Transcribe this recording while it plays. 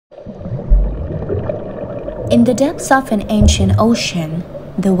In the depths of an ancient ocean,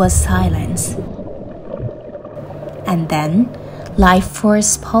 there was silence. And then, life force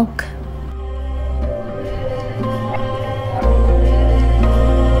spoke.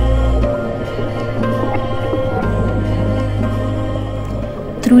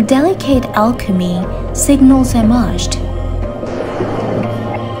 Through delicate alchemy, signals emerged.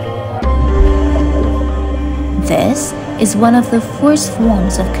 This is one of the first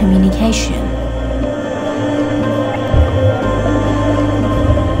forms of communication.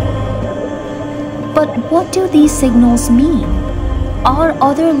 But what do these signals mean? Are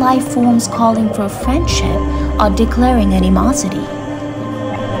other life forms calling for friendship or declaring animosity?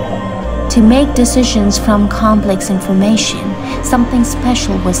 To make decisions from complex information, something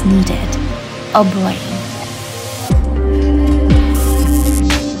special was needed: a brain.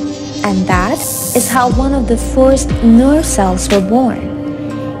 And that is how one of the first nerve cells were born.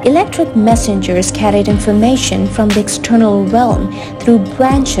 Electric messengers carried information from the external realm through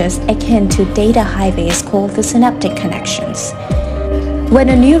branches akin to data highways called the synaptic connections. When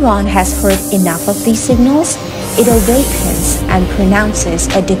a neuron has heard enough of these signals, it awakens and pronounces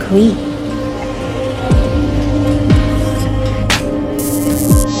a decree.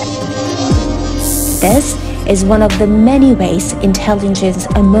 This is one of the many ways intelligence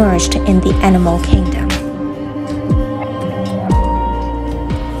emerged in the animal kingdom.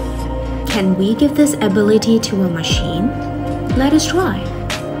 Can we give this ability to a machine? Let us try.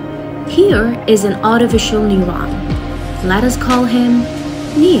 Here is an artificial neuron. Let us call him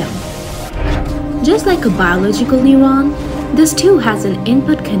Neo. Just like a biological neuron, this too has an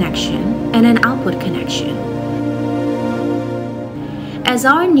input connection and an output connection. As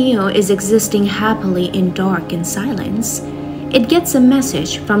our Neo is existing happily in dark and silence, it gets a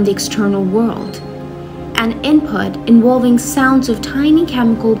message from the external world, an input involving sounds of tiny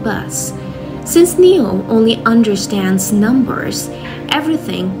chemical buzz. Since Neo only understands numbers,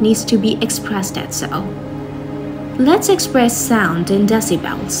 everything needs to be expressed as so. Let's express sound in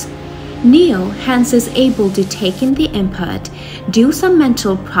decibels. Neo hence is able to take in the input, do some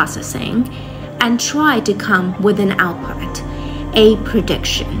mental processing, and try to come with an output, a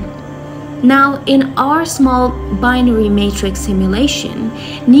prediction. Now, in our small binary matrix simulation,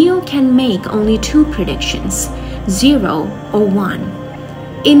 Neo can make only two predictions, 0 or 1.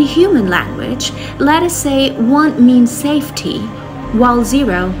 In human language, let us say 1 means safety, while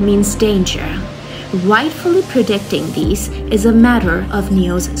 0 means danger. Rightfully predicting these is a matter of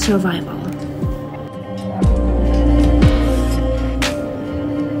Neo's survival.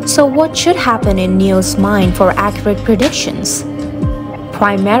 So what should happen in Neo's mind for accurate predictions?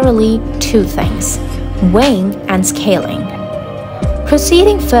 Primarily two things: weighing and scaling.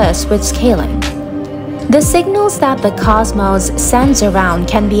 Proceeding first with scaling. The signals that the cosmos sends around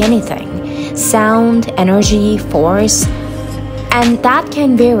can be anything: sound, energy, force, and that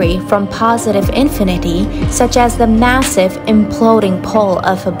can vary from positive infinity, such as the massive imploding pole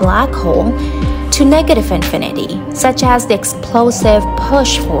of a black hole, to negative infinity, such as the explosive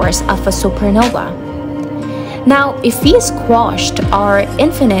push force of a supernova. Now, if we squashed our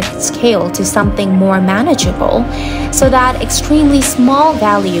infinite scale to something more manageable, so that extremely small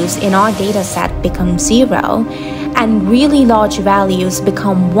values in our dataset become 0 and really large values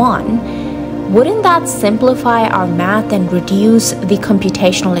become 1, wouldn't that simplify our math and reduce the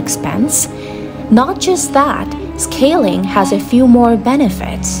computational expense? Not just that, scaling has a few more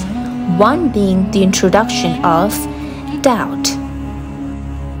benefits, one being the introduction of doubt.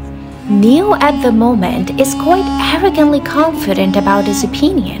 Neo at the moment is quite arrogantly confident about his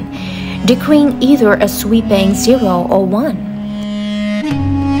opinion, decreeing either a sweeping 0 or 1.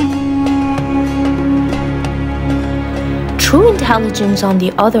 True intelligence, on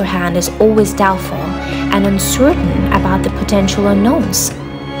the other hand, is always doubtful and uncertain about the potential unknowns.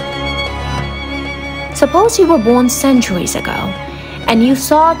 Suppose you were born centuries ago, and you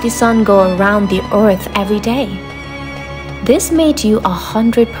saw the sun go around the earth every day. This made you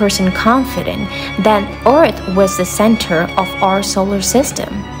 100% confident that Earth was the center of our solar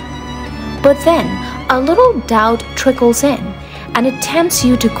system. But then, a little doubt trickles in, and it tempts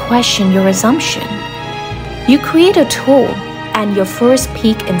you to question your assumption. You create a tool, and your first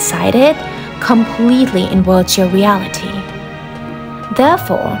peek inside it completely inverts your reality.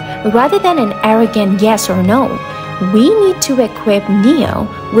 Therefore, rather than an arrogant yes or no, we need to equip Neo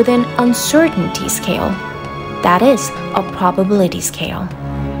with an uncertainty scale. That is, a probability scale.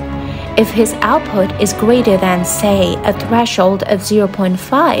 If his output is greater than, say, a threshold of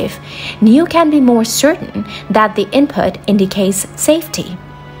 0.5, Neo can be more certain that the input indicates safety.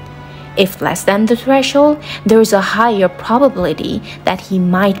 If less than the threshold, there is a higher probability that he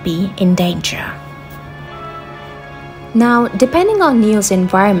might be in danger. Now, depending on Neo's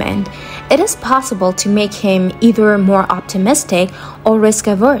environment, it is possible to make him either more optimistic or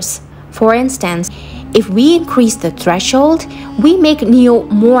risk-averse. For instance, if we increase the threshold, we make Neo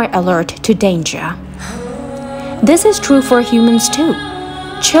more alert to danger. This is true for humans too.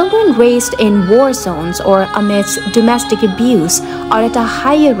 Children raised in war zones or amidst domestic abuse are at a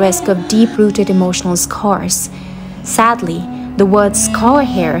higher risk of deep-rooted emotional scars. Sadly, the word scar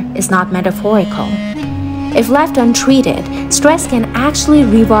here is not metaphorical. If left untreated, stress can actually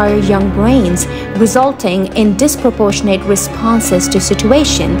rewire young brains, resulting in disproportionate responses to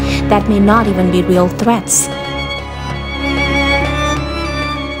situations that may not even be real threats.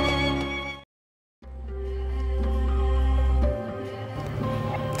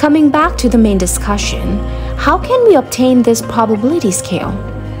 Coming back to the main discussion, how can we obtain this probability scale?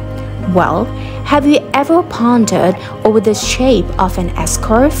 Well, have you ever pondered over the shape of an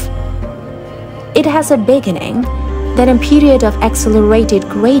S-curve? It has a beginning, then a period of accelerated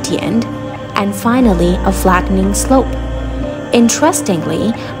gradient, and finally a flattening slope.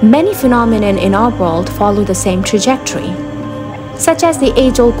 Interestingly, many phenomena in our world follow the same trajectory, such as the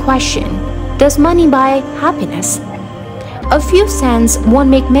age-old question, does money buy happiness? A few cents won't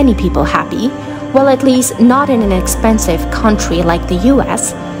make many people happy, well, at least not in an expensive country like the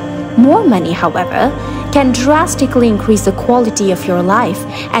US. More money, however, can drastically increase the quality of your life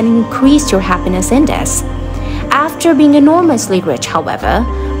and increase your happiness index. After being enormously rich, however,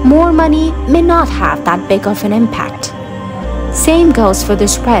 more money may not have that big of an impact. Same goes for the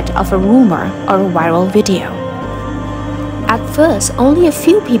spread of a rumor or a viral video. At first, only a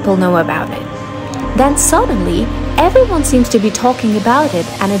few people know about it. Then suddenly, everyone seems to be talking about it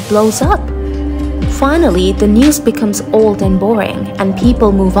and it blows up. Finally, the news becomes old and boring and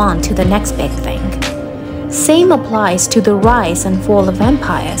people move on to the next big thing. Same applies to the rise and fall of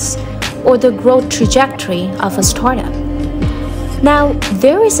empires or the growth trajectory of a startup. Now,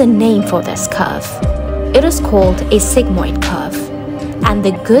 there is a name for this curve. It is called a sigmoid curve. And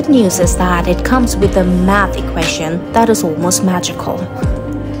the good news is that it comes with a math equation that is almost magical.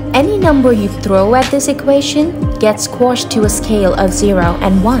 Any number you throw at this equation gets squashed to a scale of 0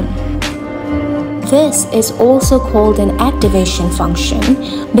 and 1. This is also called an activation function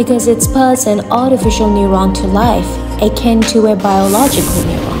because it spurs an artificial neuron to life, akin to a biological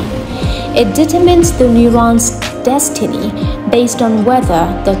neuron. It determines the neuron's destiny based on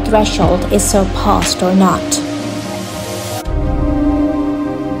whether the threshold is surpassed or not.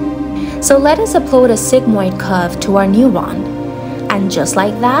 So let us upload a sigmoid curve to our neuron. And just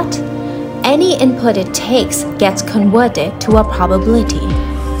like that, any input it takes gets converted to a probability.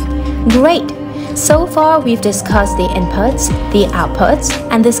 Great! So far we've discussed the inputs, the outputs,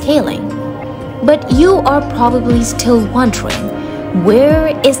 and the scaling. But you are probably still wondering, where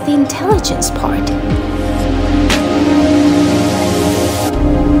is the intelligence part?